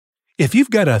If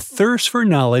you've got a thirst for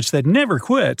knowledge that never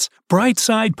quits,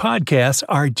 Brightside Podcasts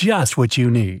are just what you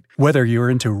need. Whether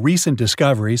you're into recent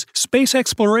discoveries, space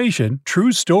exploration,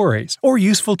 true stories, or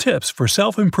useful tips for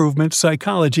self-improvement,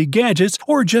 psychology, gadgets,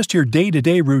 or just your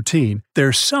day-to-day routine,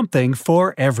 there's something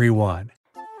for everyone.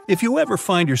 If you ever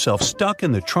find yourself stuck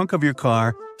in the trunk of your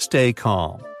car, stay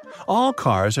calm. All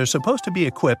cars are supposed to be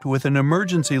equipped with an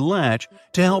emergency latch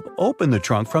to help open the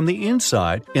trunk from the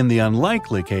inside in the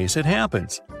unlikely case it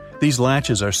happens. These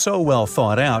latches are so well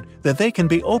thought out that they can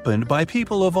be opened by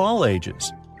people of all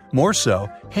ages. More so,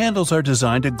 handles are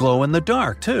designed to glow in the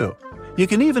dark, too. You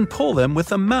can even pull them with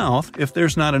the mouth if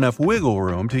there's not enough wiggle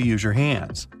room to use your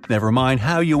hands. Never mind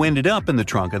how you ended up in the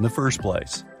trunk in the first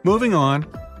place. Moving on.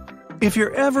 If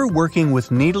you're ever working with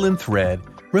needle and thread,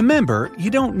 remember you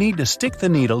don't need to stick the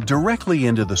needle directly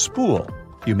into the spool.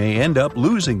 You may end up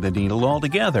losing the needle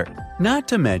altogether. Not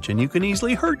to mention you can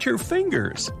easily hurt your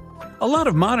fingers. A lot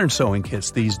of modern sewing kits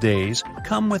these days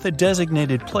come with a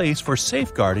designated place for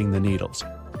safeguarding the needles.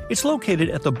 It's located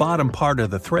at the bottom part of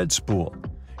the thread spool.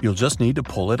 You'll just need to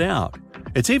pull it out.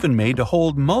 It's even made to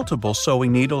hold multiple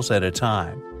sewing needles at a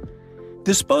time.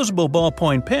 Disposable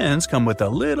ballpoint pens come with a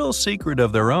little secret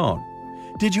of their own.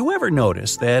 Did you ever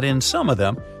notice that in some of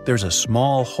them, there's a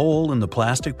small hole in the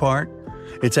plastic part?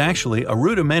 It's actually a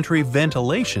rudimentary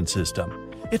ventilation system.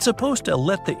 It's supposed to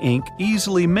let the ink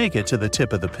easily make it to the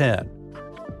tip of the pen.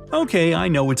 Okay, I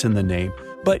know it's in the name,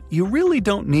 but you really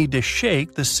don't need to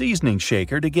shake the seasoning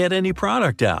shaker to get any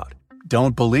product out.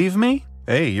 Don't believe me?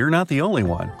 Hey, you're not the only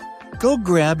one. Go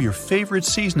grab your favorite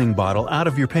seasoning bottle out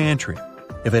of your pantry.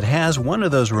 If it has one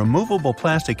of those removable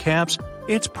plastic caps,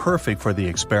 it's perfect for the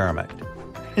experiment.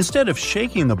 Instead of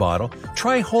shaking the bottle,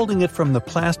 try holding it from the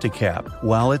plastic cap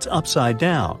while it's upside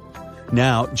down.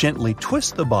 Now, gently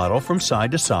twist the bottle from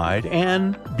side to side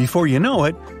and, before you know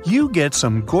it, you get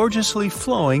some gorgeously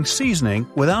flowing seasoning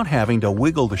without having to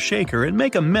wiggle the shaker and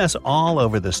make a mess all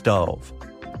over the stove.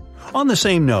 On the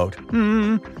same note,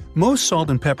 most salt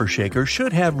and pepper shakers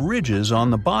should have ridges on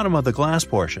the bottom of the glass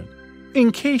portion.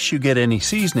 In case you get any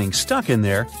seasoning stuck in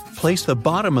there, place the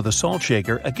bottom of the salt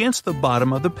shaker against the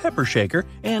bottom of the pepper shaker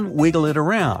and wiggle it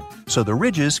around so the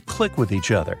ridges click with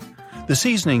each other. The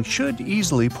seasoning should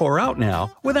easily pour out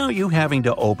now without you having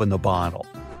to open the bottle.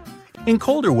 In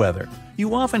colder weather,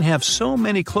 you often have so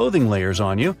many clothing layers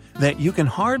on you that you can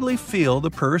hardly feel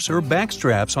the purse or back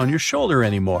straps on your shoulder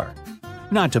anymore.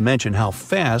 Not to mention how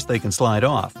fast they can slide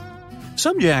off.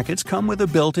 Some jackets come with a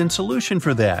built-in solution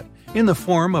for that, in the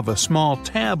form of a small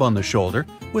tab on the shoulder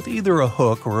with either a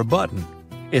hook or a button.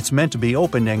 It's meant to be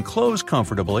opened and closed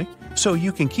comfortably, so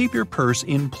you can keep your purse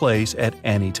in place at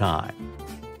any time.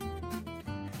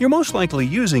 You're most likely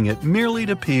using it merely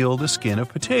to peel the skin of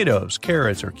potatoes,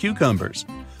 carrots, or cucumbers.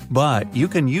 But you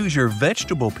can use your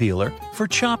vegetable peeler for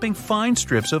chopping fine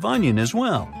strips of onion as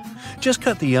well. Just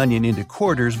cut the onion into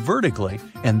quarters vertically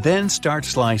and then start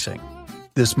slicing.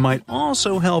 This might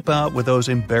also help out with those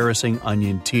embarrassing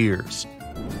onion tears.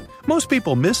 Most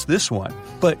people miss this one,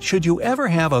 but should you ever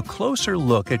have a closer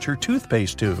look at your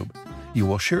toothpaste tube, you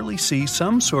will surely see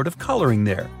some sort of coloring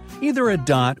there, either a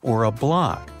dot or a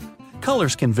block.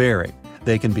 Colors can vary.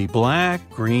 They can be black,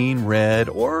 green, red,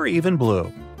 or even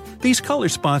blue. These color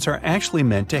spots are actually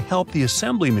meant to help the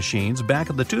assembly machines back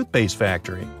at the toothpaste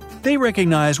factory. They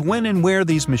recognize when and where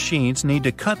these machines need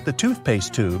to cut the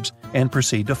toothpaste tubes and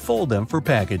proceed to fold them for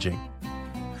packaging.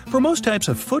 For most types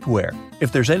of footwear,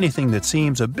 if there's anything that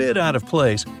seems a bit out of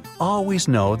place, always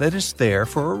know that it's there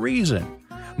for a reason.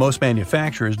 Most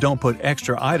manufacturers don't put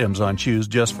extra items on shoes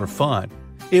just for fun.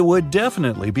 It would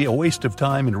definitely be a waste of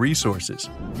time and resources.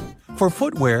 For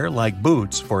footwear like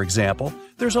boots, for example,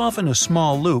 there's often a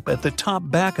small loop at the top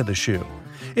back of the shoe.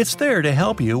 It's there to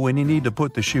help you when you need to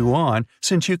put the shoe on,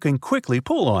 since you can quickly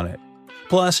pull on it.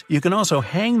 Plus, you can also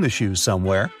hang the shoes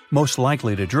somewhere, most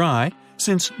likely to dry,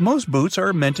 since most boots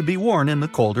are meant to be worn in the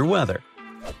colder weather.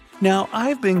 Now,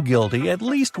 I've been guilty at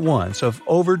least once of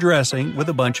overdressing with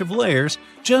a bunch of layers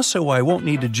just so I won't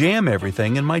need to jam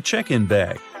everything in my check-in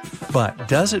bag. But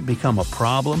does it become a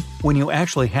problem when you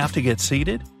actually have to get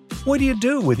seated? What do you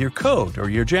do with your coat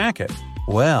or your jacket?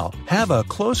 Well, have a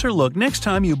closer look next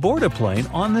time you board a plane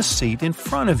on the seat in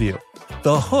front of you.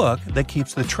 The hook that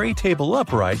keeps the tray table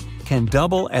upright can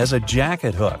double as a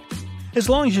jacket hook. As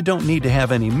long as you don't need to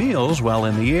have any meals while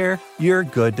in the air, you're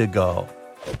good to go.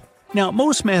 Now,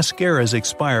 most mascaras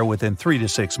expire within 3 to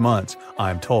 6 months,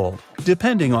 I'm told,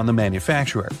 depending on the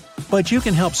manufacturer. But you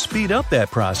can help speed up that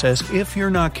process if you're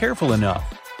not careful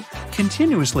enough.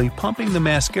 Continuously pumping the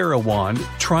mascara wand,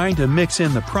 trying to mix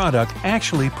in the product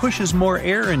actually pushes more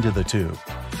air into the tube.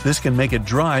 This can make it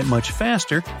dry much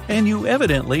faster, and you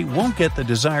evidently won't get the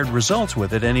desired results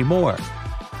with it anymore.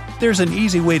 There's an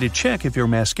easy way to check if your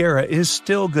mascara is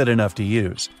still good enough to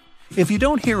use. If you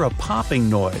don't hear a popping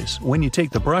noise when you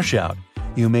take the brush out,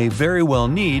 you may very well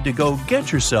need to go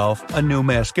get yourself a new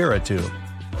mascara tube.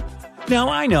 Now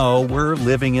I know we're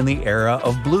living in the era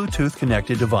of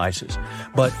Bluetooth-connected devices,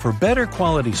 but for better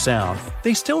quality sound,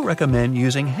 they still recommend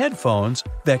using headphones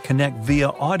that connect via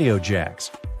audio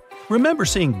jacks. Remember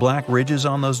seeing black ridges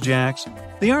on those jacks?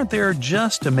 They aren't there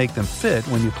just to make them fit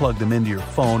when you plug them into your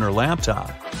phone or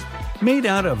laptop. Made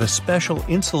out of a special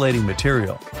insulating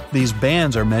material, these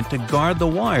bands are meant to guard the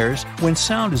wires when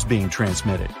sound is being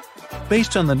transmitted.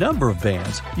 Based on the number of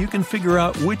bands, you can figure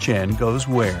out which end goes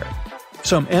where.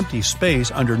 Some empty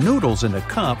space under noodles in a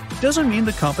cup doesn't mean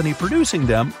the company producing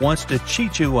them wants to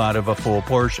cheat you out of a full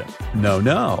portion.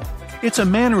 No. It's a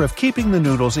manner of keeping the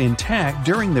noodles intact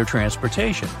during their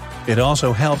transportation. It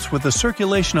also helps with the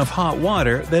circulation of hot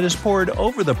water that is poured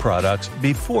over the products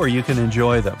before you can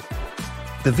enjoy them.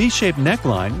 The V-shaped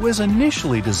neckline was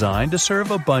initially designed to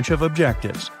serve a bunch of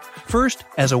objectives. First,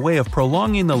 as a way of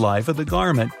prolonging the life of the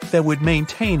garment that would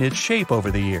maintain its shape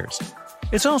over the years.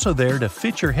 It's also there to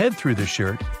fit your head through the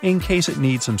shirt in case it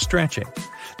needs some stretching.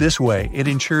 This way, it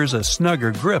ensures a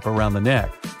snugger grip around the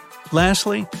neck.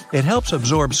 Lastly, it helps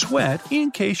absorb sweat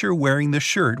in case you're wearing the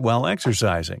shirt while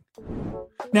exercising.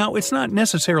 Now, it's not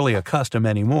necessarily a custom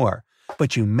anymore,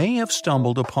 but you may have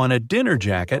stumbled upon a dinner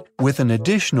jacket with an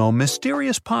additional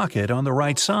mysterious pocket on the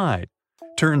right side.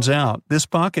 Turns out, this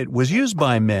pocket was used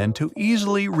by men to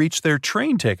easily reach their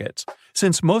train tickets,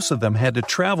 since most of them had to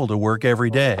travel to work every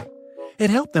day. It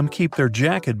helped them keep their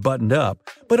jacket buttoned up,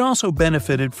 but also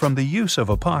benefited from the use of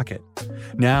a pocket.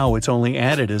 Now it's only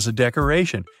added as a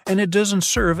decoration, and it doesn't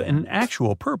serve an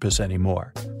actual purpose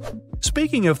anymore.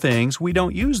 Speaking of things we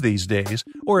don't use these days,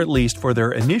 or at least for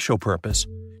their initial purpose,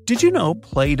 did you know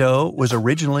Play-Doh was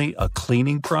originally a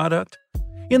cleaning product?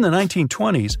 In the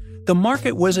 1920s, the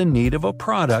market was in need of a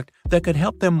product that could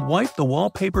help them wipe the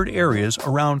wallpapered areas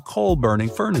around coal-burning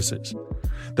furnaces.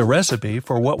 The recipe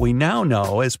for what we now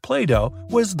know as Play-Doh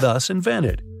was thus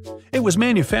invented. It was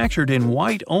manufactured in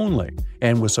white only,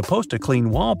 and was supposed to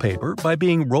clean wallpaper by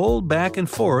being rolled back and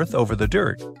forth over the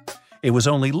dirt. It was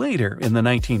only later, in the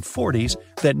 1940s,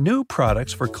 that new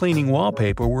products for cleaning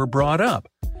wallpaper were brought up,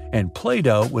 and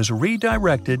Play-Doh was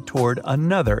redirected toward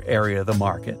another area of the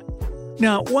market.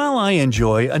 Now, while I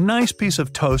enjoy a nice piece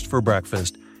of toast for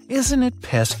breakfast, isn't it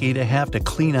pesky to have to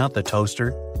clean out the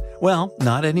toaster? Well,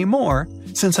 not anymore,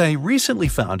 since I recently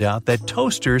found out that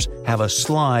toasters have a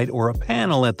slide or a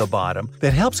panel at the bottom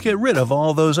that helps get rid of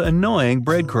all those annoying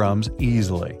breadcrumbs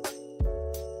easily.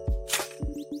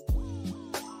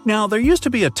 Now, there used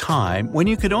to be a time when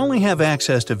you could only have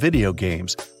access to video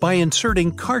games by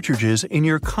inserting cartridges in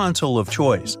your console of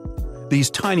choice. These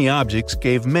tiny objects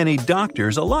gave many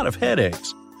doctors a lot of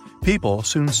headaches. People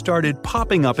soon started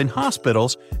popping up in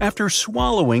hospitals after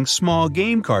swallowing small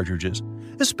game cartridges,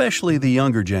 especially the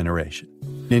younger generation.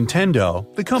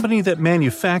 Nintendo, the company that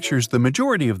manufactures the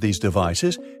majority of these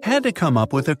devices, had to come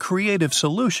up with a creative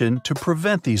solution to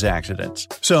prevent these accidents.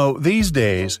 So, these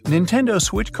days, Nintendo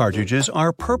Switch cartridges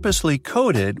are purposely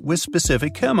coated with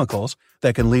specific chemicals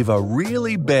that can leave a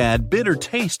really bad, bitter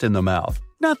taste in the mouth.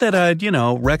 Not that I'd,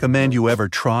 recommend you ever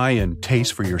try and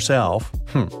taste for yourself.